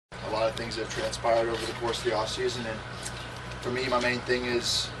things that have transpired over the course of the offseason. And for me, my main thing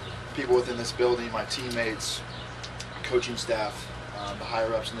is people within this building, my teammates, coaching staff, the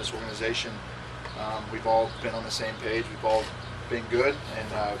higher-ups in this organization. We've all been on the same page. We've all been good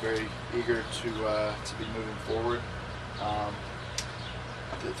and very eager to be moving forward.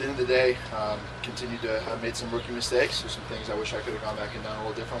 At the end of the day, continued to have made some rookie mistakes. There's some things I wish I could have gone back and done a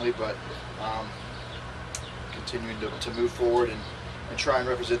little differently, but continuing to move forward and try and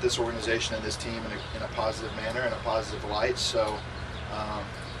represent this organization and this team in a positive manner and a positive light. So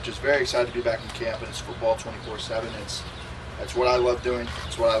just very excited to be back in camp, and it's football 24/7. It's what I love doing,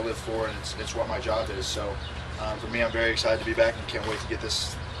 it's what I live for, and it's what my job is. So for me, I'm very excited to be back and can't wait to get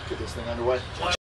this thing underway.